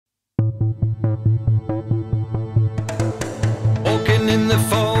Walking in the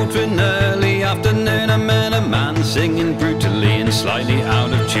faltering early afternoon, I met a man singing brutally and slightly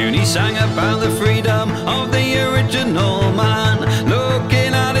out of tune. He sang about the freedom of the original man,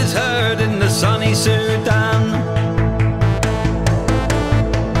 looking at his herd in the sunny Sudan.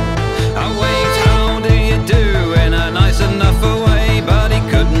 I waved, how do you do, in a nice enough way, but he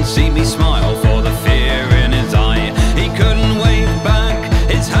couldn't see me smile for the fear in his eye. He couldn't wave back,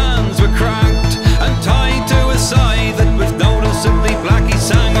 his hands were cracked and tied to a side that was noticeably black. He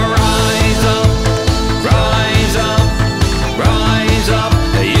sang, rise up, rise up, rise up,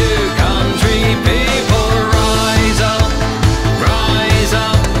 you country people, rise up, rise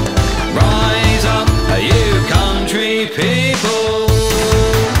up, rise up, you country people.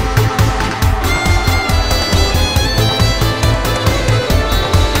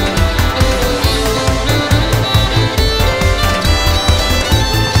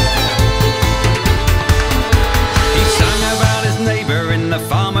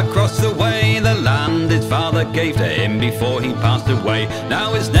 Gave to him before he passed away.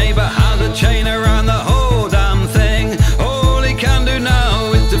 Now his neighbour has a chain around the whole damn thing. All he can do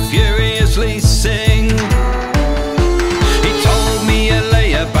now is to furiously sing. He told me a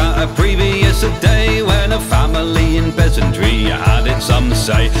lay about a previous day when a family in peasantry had it, some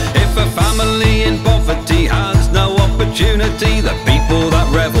say. If a family in poverty has no opportunity, the people that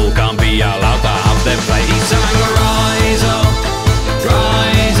revel can't be allowed to have their play. He sang, rise up,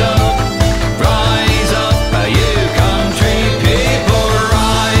 rise up, rise up, you country people,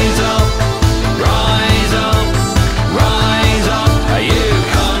 rise up, rise up, rise up, you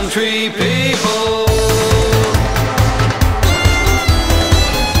country people.